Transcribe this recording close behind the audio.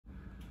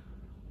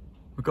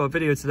We've got a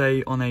video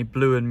today on a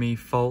Blue&Me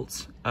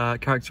fault,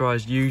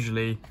 characterised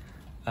usually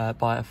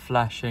by a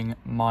flashing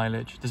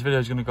mileage. This video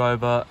is going to go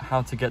over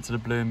how to get to the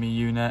Blue&Me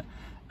unit,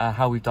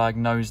 how we've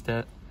diagnosed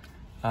it,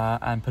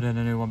 and put in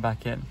a new one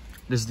back in.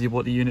 This is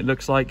what the unit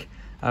looks like.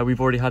 We've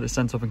already had it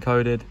sent off and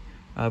coded.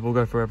 We'll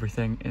go through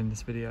everything in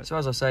this video. So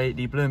as I say,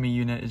 the Blue&Me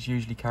unit is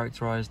usually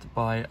characterised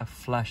by a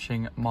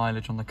flashing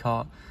mileage on the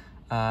car.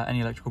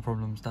 Any electrical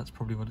problems, that's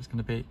probably what it's going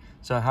to be.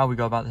 So how we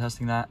go about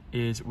testing that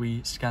is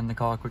we scan the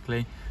car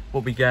quickly.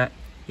 What we get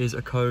is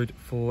a code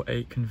for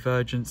a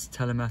convergence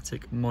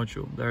telematic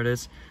module. There it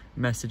is,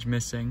 message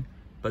missing.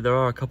 But there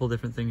are a couple of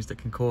different things that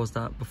can cause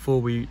that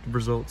before we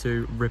resort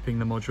to ripping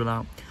the module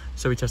out.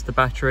 So we test the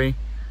battery.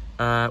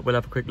 We'll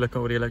have a quick look at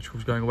all the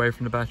electricals going away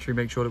from the battery,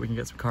 make sure that we can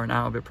get some current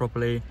out of it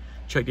properly.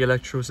 Check the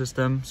electrical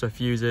system, so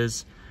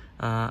fuses,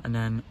 and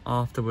then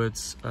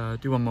afterwards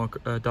do one more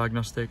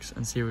diagnostics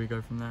and see where we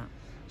go from there.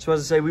 So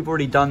as I say, we've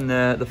already done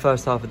the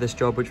first half of this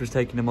job, which was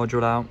taking the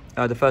module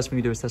out. The first thing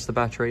we do is test the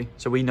battery.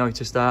 So we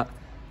noticed that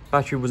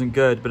battery wasn't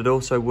good, but it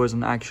also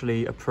wasn't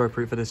actually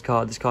appropriate for this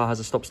car. This car has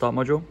a stop-start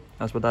module.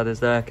 That's what that is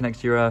there,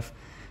 connects to your earth.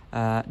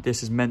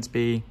 This is meant to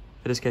be, in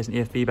this case, an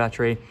EFB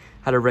battery.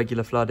 Had a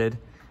regular flooded.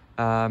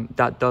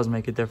 That does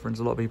make a difference.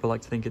 A lot of people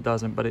like to think it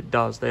doesn't, but it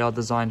does. They are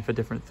designed for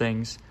different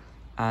things,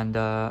 and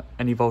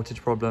any voltage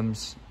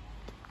problems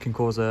can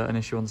cause an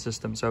issue on the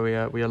system. So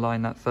we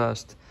align that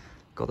first,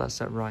 got that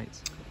set right.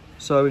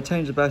 So we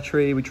change the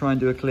battery, we try and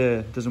do a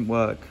clear, doesn't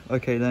work.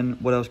 Okay, then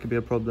what else could be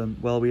a problem?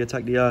 Well, we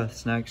attack the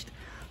earths next.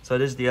 So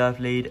this is the earth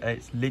lead.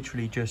 It's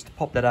literally just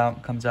pop that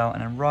out, comes out,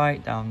 and then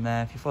right down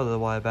there, if you follow the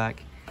wire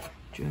back,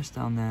 just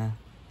down there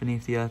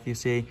beneath the earth, you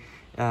see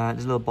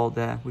there's a little bolt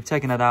there. We've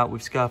taken that out,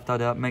 we've scuffed that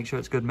up, make sure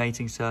it's good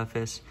mating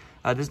surface.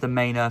 This is the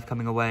main earth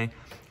coming away.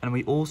 And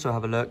we also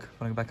have a look,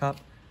 if I go back up,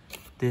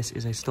 this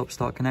is a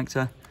stop-start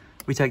connector.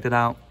 We take that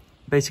out.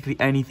 Basically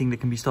anything that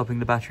can be stopping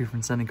the battery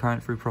from sending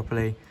current through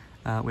properly,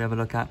 we have a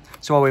look at.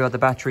 So while we got the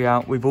battery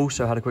out, we've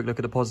also had a quick look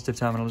at the positive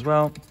terminal as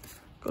well. Got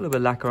a little bit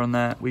of lacquer on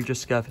there. We've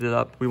just scuffed it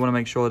up. We want to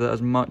make sure that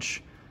as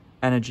much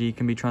energy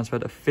can be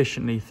transferred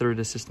efficiently through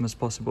the system as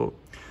possible.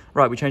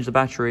 Right, we changed the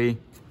battery.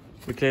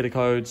 We clear the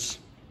codes.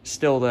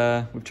 Still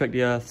there. We've checked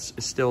the earths.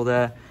 It's still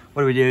there.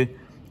 What do?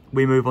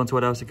 We move on to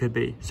what else it could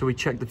be. So we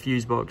checked the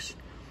fuse box.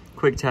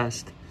 Quick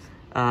test.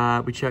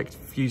 We checked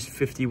fuse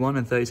 51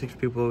 and 36 for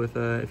people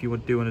if you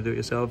do want to do it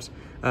yourselves.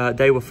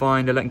 They were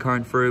fine. They're letting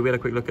current through. We had a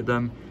quick look at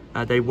them.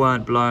 They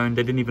weren't blown.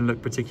 They didn't even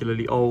look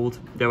particularly old.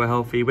 They were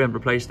healthy. We haven't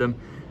replaced them.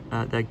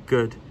 They're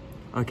good.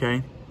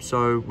 Okay,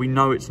 so we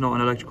know it's not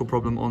an electrical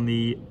problem on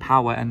the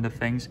power end of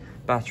things.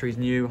 Battery's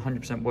new,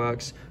 100%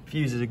 works.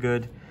 Fuses are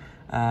good.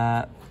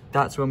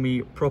 That's when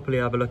we properly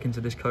have a look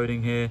into this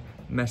coding here,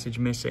 message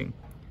missing.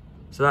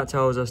 So that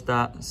tells us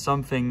that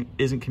something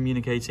isn't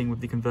communicating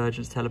with the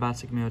convergence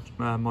telematic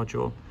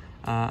module,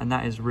 and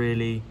that is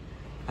really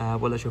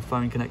what lets your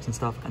phone connect and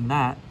stuff, and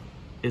that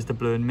is the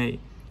Blue&Me.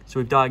 So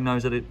we've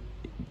diagnosed that it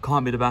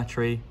can't be the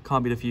battery,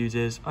 can't be the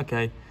fuses.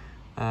 Okay,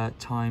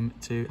 time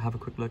to have a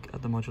quick look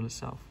at the module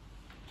itself.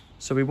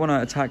 So we want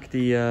to attack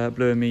the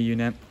Blue&Me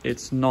unit.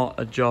 It's not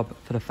a job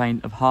for the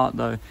faint of heart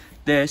though.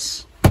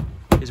 This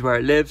is where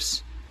it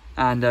lives,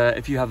 and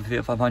if you have a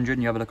Fiat 500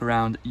 and you have a look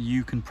around,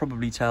 you can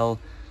probably tell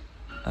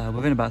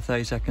within about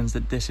 30 seconds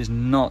that this is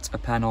not a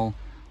panel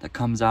that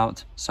comes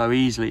out so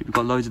easily. We've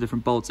got loads of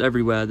different bolts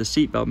everywhere. The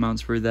seatbelt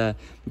mounts through there.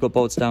 We've got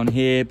bolts down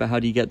here, but how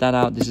do you get that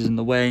out? This is in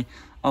the way.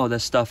 Oh,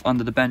 there's stuff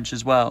under the bench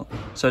as well.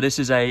 So this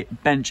is a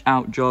bench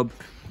out job.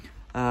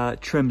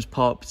 Trims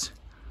popped.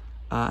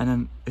 And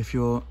then if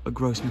you're a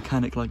gross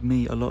mechanic like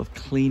me, a lot of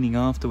cleaning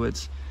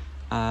afterwards.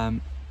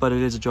 But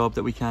it is a job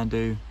that we can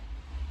do,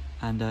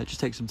 and just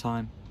take some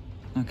time.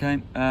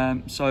 Okay,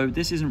 so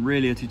this isn't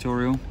really a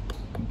tutorial,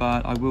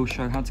 but I will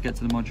show how to get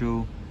to the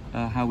module,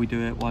 how we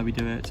do it, why we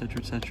do it, etc,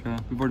 etc.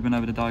 We've already been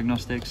over the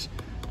diagnostics,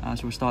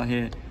 so we'll start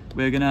here.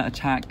 We're gonna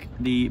attack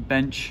the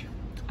bench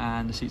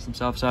and the seats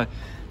themselves. So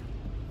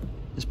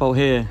this bolt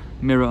here,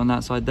 mirror on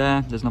that side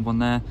there, there's another one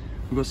there.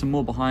 We've got some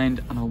more behind,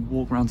 and I'll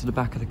walk around to the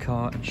back of the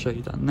car and show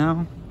you that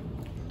now.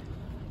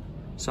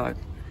 So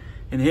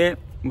in here,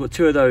 we've got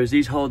two of those.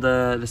 These hold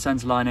the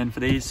center line in for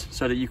these,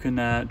 so that you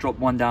can drop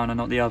one down and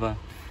not the other.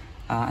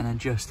 And then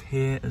just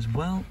here as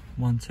well,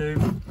 1,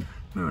 2.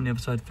 Mirror on the other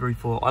side, 3,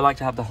 4. I like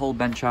to have the whole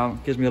bench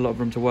out. Gives me a lot of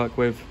room to work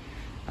with.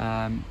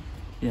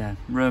 Yeah,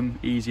 room,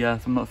 easier.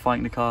 If I'm not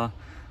fighting the car,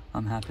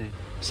 I'm happy.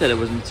 Said it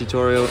wasn't a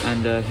tutorial,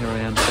 and here I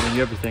am telling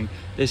you everything.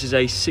 This is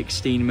a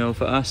 16mm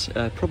for us,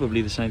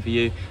 probably the same for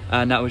you.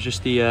 And that was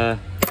just the, I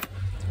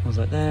was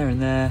like there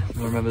and there.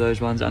 I'll remember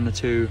those ones, and the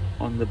 2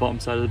 on the bottom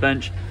side of the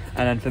bench.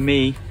 And then for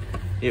me,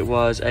 it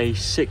was a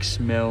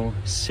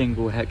 6mm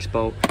single hex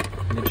bolt,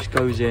 and it just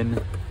goes in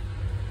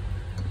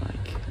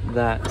like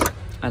that,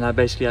 and that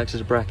basically acts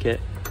as a bracket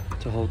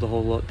to hold the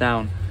whole lot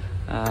down.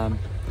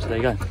 So there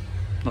you go.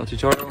 Not a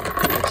tutorial,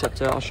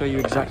 except I'll show you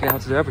exactly how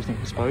to do everything,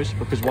 I suppose,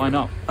 because why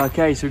not?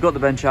 Okay, so we've got the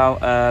bench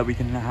out. We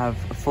can have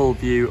a full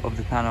view of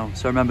the panel.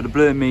 So remember, the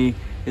Blue&Me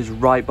is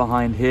right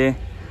behind here.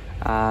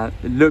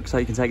 It looks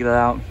like you can take that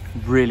out.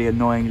 Really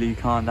annoyingly you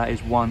can't. That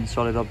is one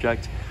solid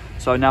object.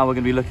 So now we're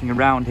going to be looking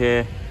around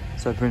here.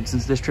 So for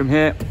instance, this trim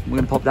here, we're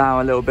going to pop that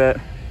out a little bit.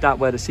 That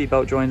where the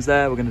seatbelt joins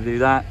there, we're going to do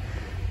that.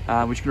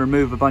 We're just going to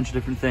remove a bunch of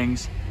different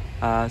things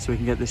so we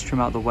can get this trim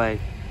out of the way.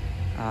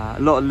 A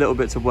lot of little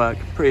bits of work,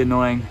 pretty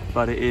annoying,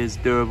 but it is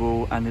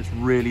doable and it's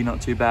really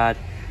not too bad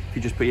if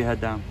you just put your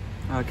head down.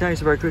 Okay,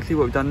 so very quickly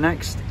what we've done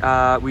next,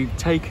 we've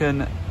taken,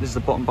 this is the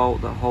bottom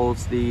bolt that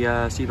holds the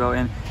seatbelt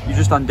in. You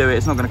just undo it,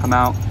 it's not going to come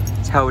out,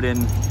 it's held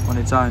in on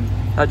its own.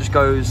 That just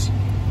goes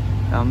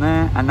down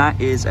there, and that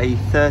is a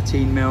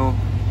 13mm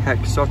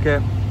hex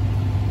socket,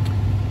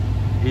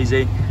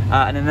 easy.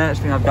 And then the next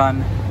thing I've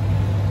done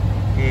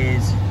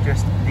is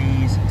just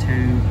these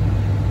two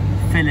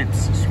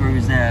Phillips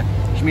screws there,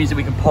 which means that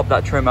we can pop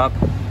that trim up,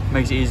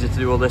 makes it easier to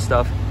do all this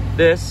stuff.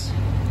 This,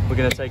 we're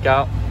going to take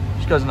out,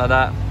 just goes in like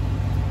that,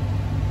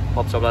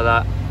 pops up like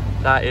that.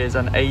 That is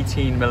an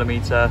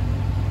 18mm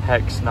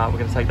hex nut. We're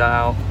going to take that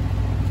out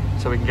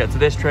so we can get to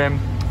this trim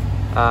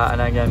and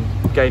then again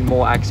gain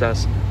more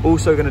access.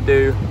 Also going to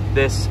do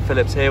this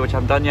Phillips here, which I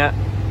haven't done yet.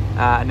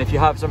 And if you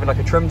have something like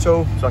a trim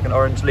tool, so like an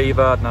orange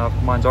lever, I don't know,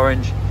 mine's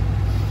orange,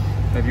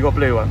 maybe you've got a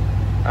blue one,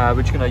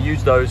 we're just going to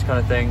use those kind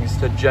of things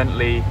to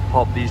gently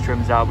pop these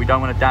trims out. We don't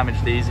want to damage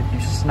these. If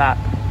you snap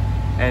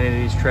any of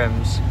these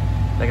trims,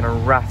 they're going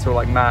to rattle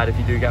like mad if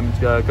you do get them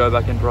to go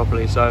back in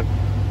properly. So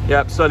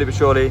yeah, slowly but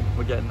surely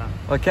we're getting there.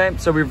 Okay,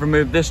 so we've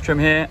removed this trim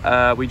here.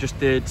 We just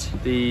did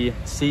the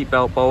seat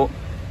belt bolt.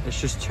 It's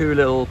just two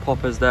little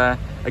poppers there.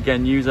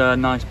 Again, use a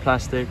nice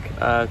plastic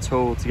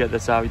tool to get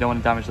this out. You don't want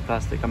to damage the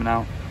plastic coming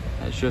out.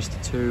 It's just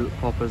two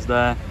poppers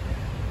there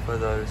for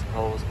those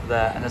holes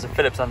there. And there's a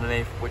Phillips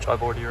underneath, which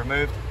I've already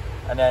removed.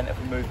 And then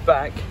if we move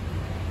back,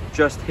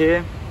 just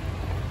here,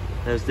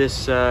 there's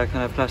this kind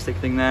of plastic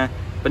thing there.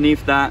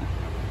 Beneath that,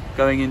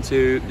 going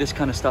into this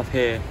kind of stuff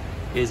here,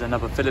 is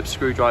another Phillips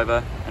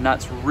screwdriver, and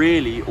that's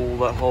really all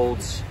that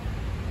holds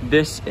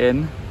this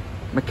in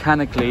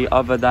mechanically,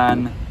 other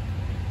than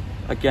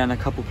again a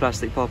couple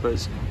plastic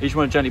poppers. You just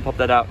want to gently pop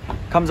that out.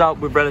 Comes out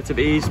with relative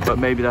ease, but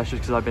maybe that's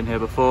just because I've been here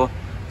before.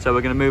 So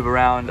we're going to move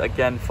around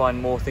again,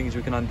 find more things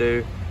we can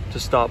undo to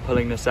start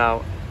pulling this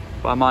out.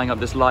 But I'm eyeing up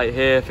this light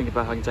here, thinking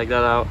about how I can take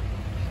that out,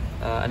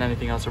 and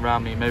anything else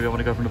around me. Maybe I want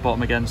to go from the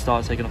bottom again,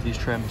 start taking off these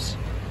trims.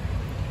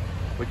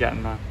 We're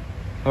getting there.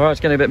 All right,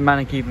 it's getting a bit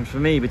manic even for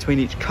me. Between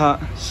each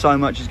cut, so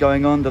much is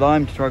going on that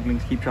I'm struggling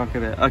to keep track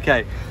of it.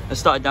 Okay, let's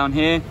start down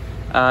here.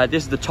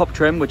 This is the top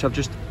trim, which I've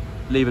just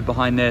levered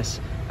behind this.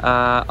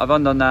 I've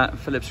undone that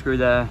Phillips screw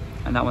there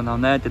and that one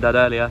down there, did that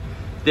earlier.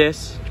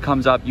 This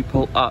comes up, you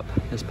pull up.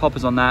 There's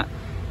poppers on that,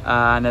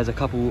 and there's a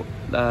couple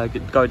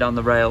go down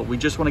the rail. We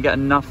just want to get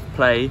enough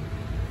play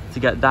to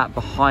get that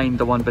behind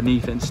the one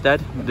beneath it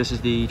instead. This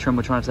is the trim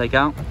we're trying to take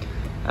out.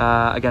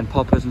 Again,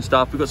 poppers and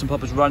stuff. We've got some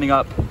poppers running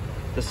up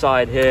the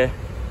side here.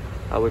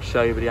 I would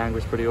show you, but the angle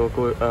is pretty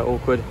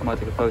awkward. I might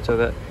take a photo of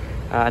it.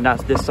 And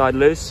that's this side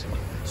loose.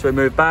 So we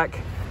move back.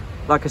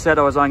 Like I said,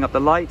 I was eyeing up the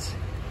light.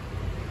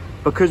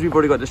 Because we've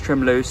already got this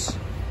trim loose,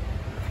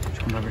 just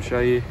come over and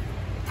show you.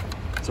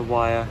 There's a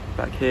wire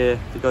back here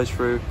that goes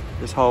through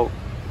this hole.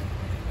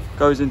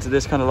 Goes into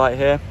this kind of light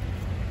here.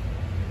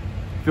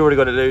 If you've already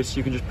got it loose,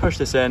 you can just push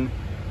this in.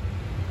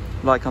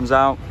 Light comes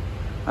out.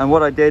 And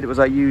what I did was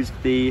I used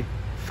the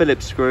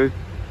Phillips screw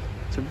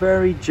to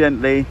very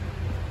gently,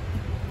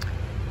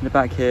 in the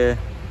back here,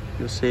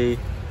 you'll see,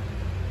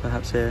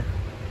 perhaps here,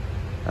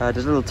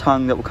 there's a little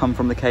tongue that will come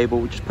from the cable.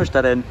 We just push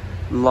that in,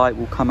 light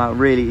will come out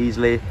really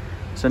easily.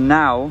 So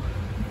now,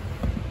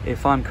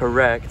 if I'm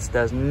correct,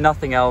 there's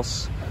nothing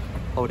else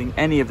holding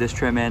any of this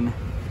trim in,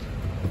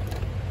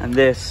 and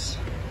this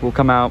will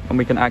come out and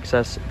we can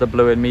access the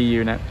Blue&Me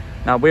unit.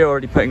 Now we're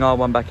already putting our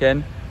one back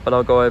in, but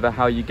I'll go over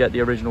how you get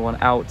the original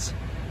one out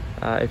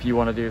if you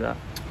want to do that.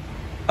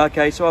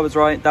 Okay, so I was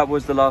right, that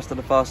was the last of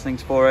the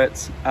fastenings for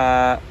it.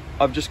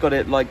 I've just got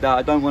it like that.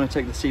 I don't want to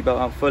take the seatbelt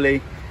out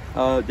fully.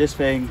 This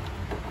thing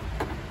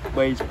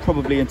weighs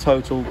probably in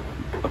total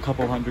a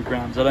couple 100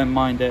 grams. I don't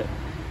mind it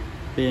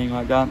being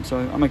like that, so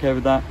I'm okay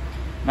with that.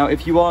 Now,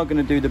 if you are going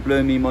to do the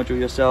Blue&Me module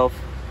yourself,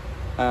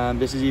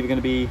 this is either going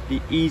to be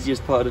the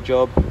easiest part of the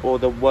job or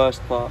the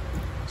worst part.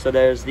 So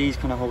there's these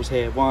kind of holes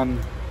here,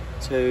 1,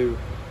 2,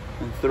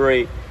 and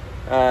 3.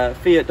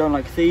 Fiat don't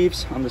like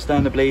thieves,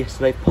 understandably,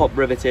 so they've pop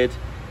riveted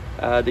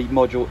the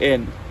module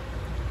in.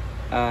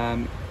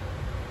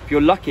 If you're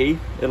lucky,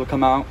 it'll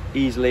come out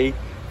easily.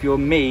 If you're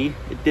me,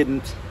 it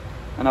didn't,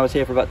 and I was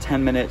here for about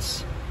 10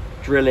 minutes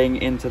drilling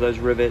into those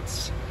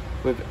rivets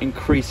with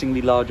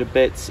increasingly larger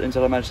bits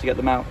until I managed to get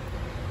them out.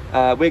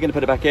 We're going to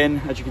put it back in.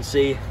 As you can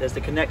see, there's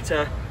the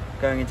connector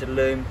going into the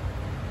loom.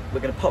 We're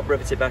going to pop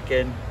rivet it back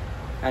in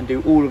and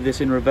do all of this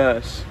in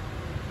reverse.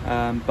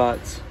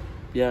 But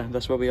yeah,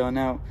 that's where we are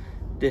now.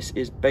 This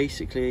is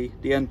basically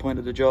the end point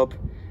of the job,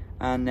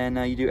 and then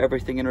you do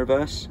everything in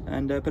reverse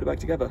and put it back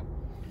together.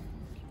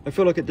 I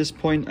feel like at this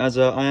point, as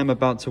I am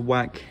about to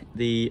whack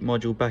the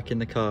module back in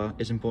the car,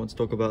 it's important to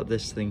talk about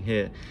this thing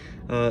here.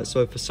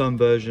 So for some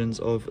versions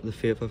of the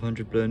Fiat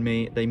 500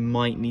 Blue&Me, they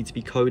might need to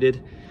be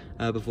coded.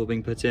 before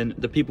being put in.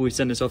 The people we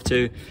sent this off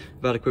to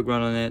have had a quick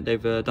run on it.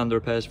 They've done the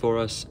repairs for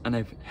us, and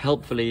they've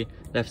helpfully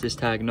left this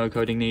tag, no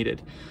coding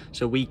needed.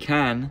 So we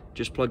can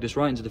just plug this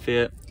right into the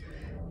Fiat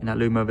in that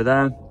loom over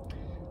there,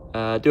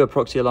 do a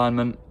proxy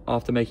alignment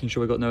after making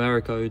sure we've got no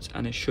error codes,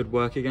 and it should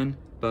work again.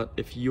 But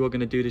if you are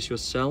going to do this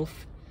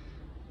yourself,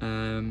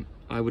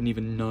 I wouldn't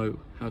even know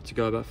how to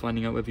go about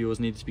finding out whether yours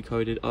needs to be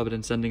coded other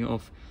than sending it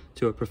off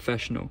to a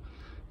professional.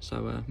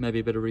 So maybe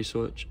a bit of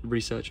research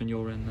on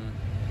your end there.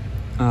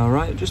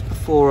 Alright, just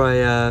before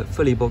I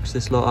fully box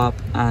this lot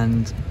up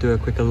and do a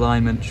quick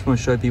alignment, just want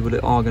to show people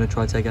that are going to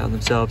try to take it out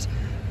themselves.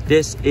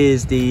 This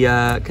is the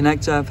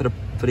connector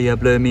for the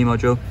Blue&Me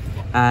module,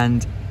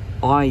 and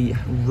I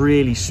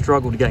really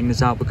struggled getting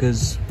this out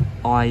because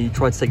I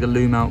tried to take the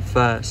loom out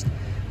first.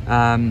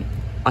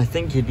 I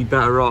think you'd be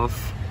better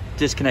off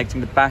disconnecting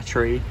the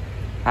battery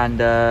and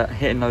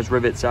hitting those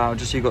rivets out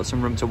just so you've got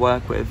some room to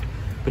work with.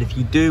 But if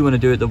you do want to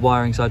do it the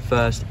wiring side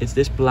first, it's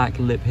this black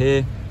lip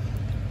here,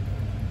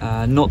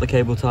 not the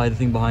cable tie, the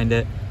thing behind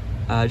it,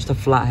 just a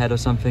flathead or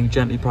something.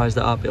 Gently prise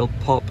that up, it'll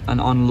pop and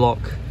unlock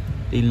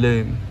the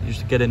loom. You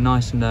just get it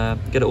nice and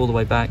get it all the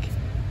way back,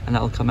 and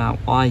that'll come out.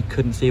 I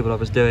couldn't see what I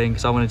was doing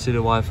because I wanted to do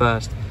the wire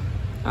first.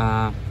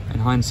 In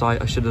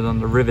hindsight, I should have done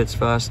the rivets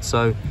first.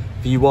 So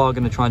if you are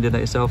going to try and do that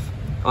yourself,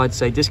 I'd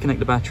say disconnect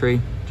the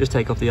battery, just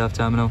take off the earth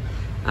terminal,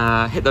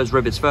 hit those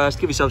rivets first,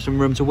 give yourself some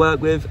room to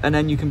work with, and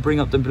then you can bring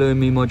up the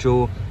Blue&Me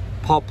module,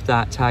 pop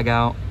that tag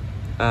out,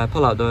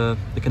 pull out the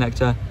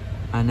connector,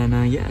 and then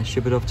yeah,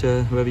 ship it off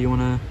to whoever you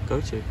want to go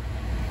to.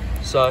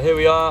 So here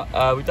we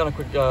are, we've done a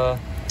quick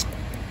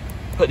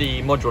put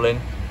the module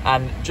in,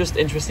 and just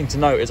interesting to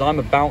note is I'm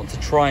about to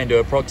try and do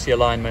a proxy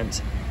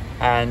alignment,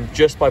 and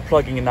just by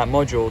plugging in that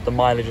module, the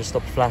mileage has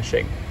stopped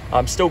flashing.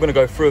 I'm still going to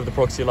go through with the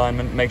proxy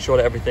alignment, make sure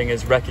that everything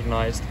is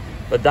recognized,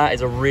 but that is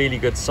a really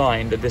good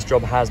sign that this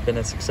job has been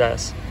a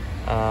success.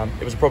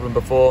 It was a problem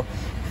before.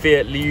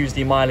 Fiat used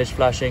the mileage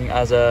flashing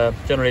as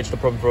generally just a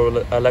problem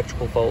for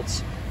electrical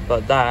faults,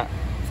 but that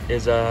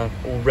is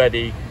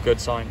already a good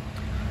sign.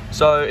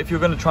 So if you're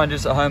going to try and do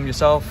this at home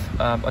yourself,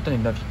 I don't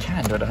even know if you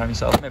can do it at home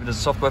yourself, maybe there's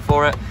software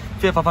for it.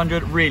 Fiat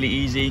 500, really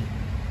easy,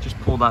 just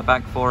pull that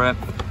back for it,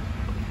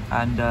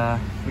 and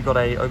we've got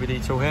a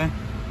OBD tool here.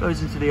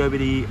 Goes into the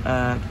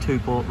OBD 2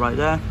 port right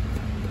there,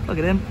 plug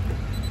it in,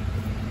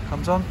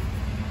 comes on,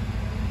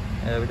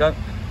 there we go.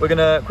 We're going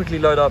to quickly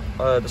load up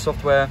the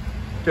software,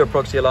 do a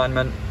proxy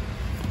alignment,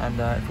 and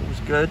if it was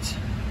good,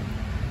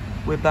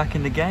 we're back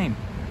in the game.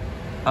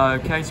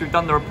 Okay, so we've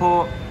done the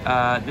report,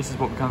 this is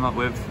what we come up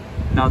with.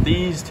 Now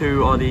these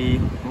two are the,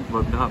 oh,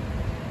 open it up,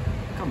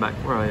 come back,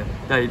 where are you?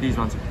 There, these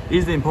ones.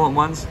 These are the important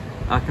ones,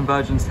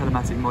 convergence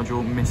telematic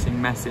module missing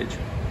message.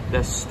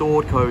 They're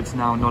stored codes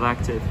now, not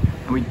active.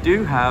 And we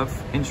do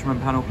have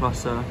instrument panel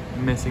cluster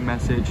missing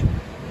message,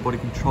 body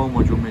control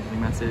module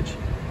missing message.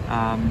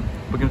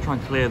 We're going to try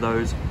and clear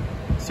those,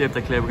 see if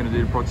they're clear. We're going to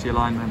do the proxy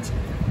alignment,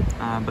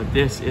 but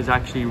this is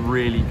actually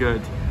really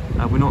good.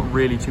 We're not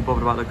really too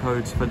bothered about the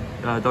codes for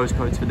those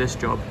codes for this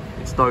job.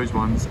 It's those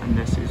ones, and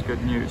this is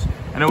good news.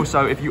 And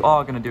also, if you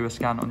are going to do a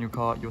scan on your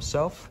car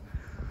yourself,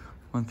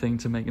 one thing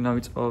to make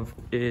note of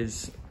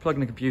is plugging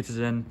the computers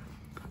in,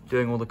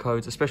 doing all the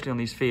codes, especially on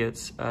these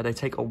Fiats. They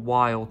take a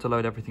while to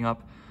load everything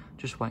up.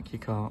 Just whack your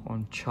car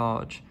on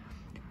charge.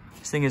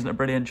 This thing isn't a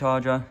brilliant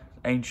charger,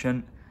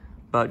 ancient,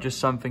 but just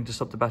something to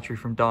stop the battery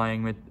from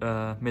dying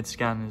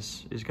mid-scan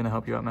is going to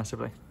help you out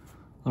massively.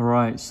 All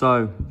right,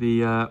 so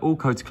the all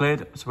codes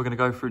cleared. So we're going to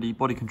go through the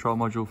body control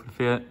module for the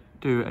Fiat,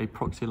 do a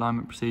proxy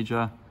alignment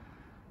procedure.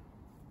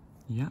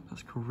 Yeah,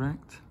 that's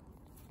correct.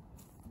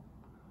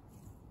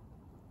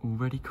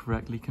 Already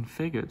correctly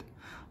configured.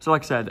 So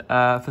like I said,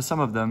 for some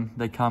of them,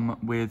 they come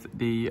with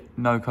the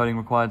no coding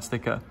required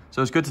sticker.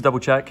 So it's good to double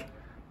check,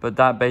 but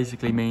that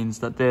basically means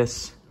that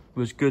this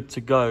was good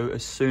to go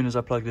as soon as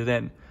I plugged it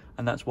in.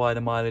 And that's why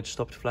the mileage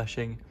stopped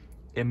flashing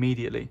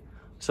immediately.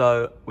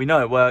 So we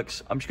know it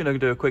works. I'm just gonna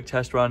do a quick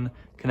test run,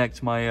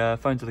 connect my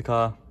phone to the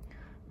car,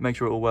 make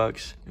sure it all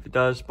works. If it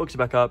does, box it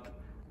back up,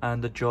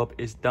 and the job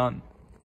is done.